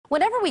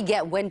Whenever we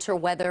get winter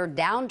weather,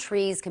 downed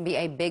trees can be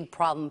a big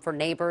problem for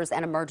neighbors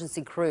and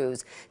emergency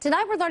crews.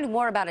 Tonight, we're learning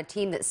more about a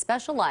team that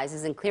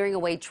specializes in clearing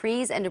away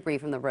trees and debris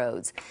from the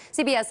roads.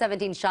 CBS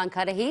 17's Sean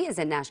Cudahy is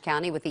in Nash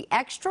County with the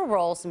extra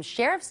role some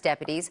sheriff's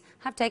deputies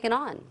have taken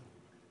on.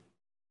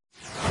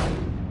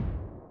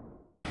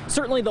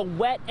 Certainly the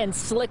wet and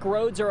slick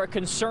roads are a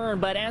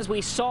concern, but as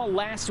we saw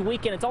last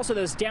weekend, it's also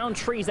those downed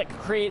trees that could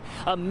create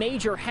a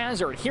major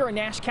hazard. Here in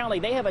Nash County,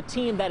 they have a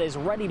team that is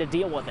ready to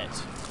deal with it.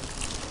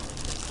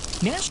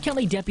 Nash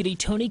County Deputy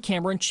Tony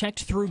Cameron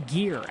checked through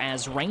gear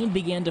as rain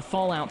began to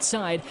fall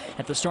outside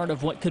at the start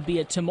of what could be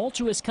a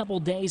tumultuous couple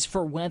days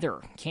for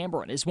weather.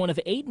 Cameron is one of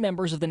 8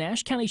 members of the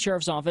Nash County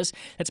Sheriff's Office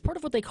that's part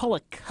of what they call a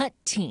cut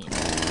team.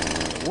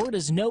 The word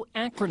is no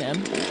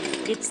acronym.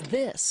 It's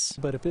this.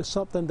 But if it's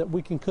something that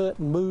we can cut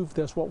and move,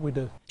 that's what we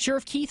do.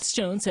 Sheriff Keith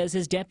Stone says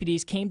his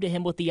deputies came to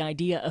him with the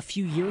idea a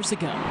few years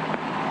ago.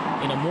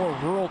 In a more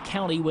rural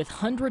county with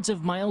hundreds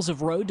of miles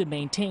of road to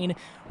maintain,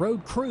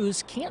 road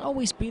crews can't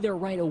always be there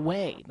right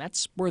away.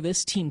 That's where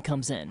this team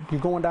comes in.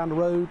 You're going down the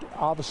road,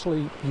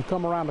 obviously you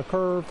come around a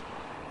curve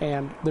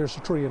and there's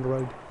a tree in the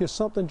road. It's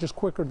something just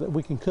quicker that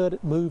we can cut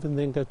it, move, and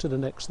then go to the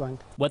next thing.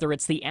 Whether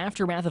it's the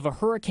aftermath of a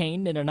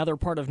hurricane in another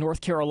part of North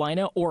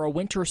Carolina or a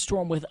winter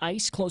storm with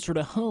ice closer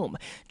to home.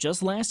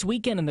 Just last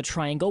weekend in the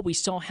Triangle, we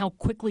saw how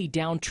quickly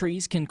downed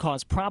trees can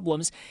cause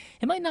problems.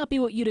 It might not be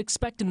what you'd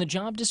expect in the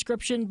job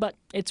description, but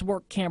it's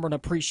work Cameron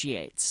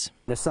appreciates.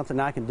 It's something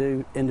I can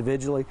do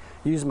individually,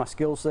 using my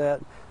skill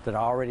set that I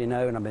already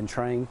know and I've been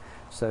trained.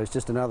 So it's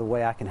just another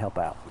way I can help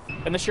out.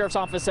 And the Sheriff's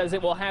Office says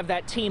it will have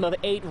that team of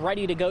 8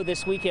 ready to go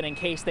this weekend in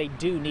case they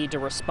do need to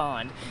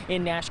respond.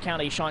 In Nash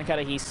County, Sean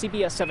Cudahy,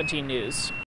 CBS 17 News.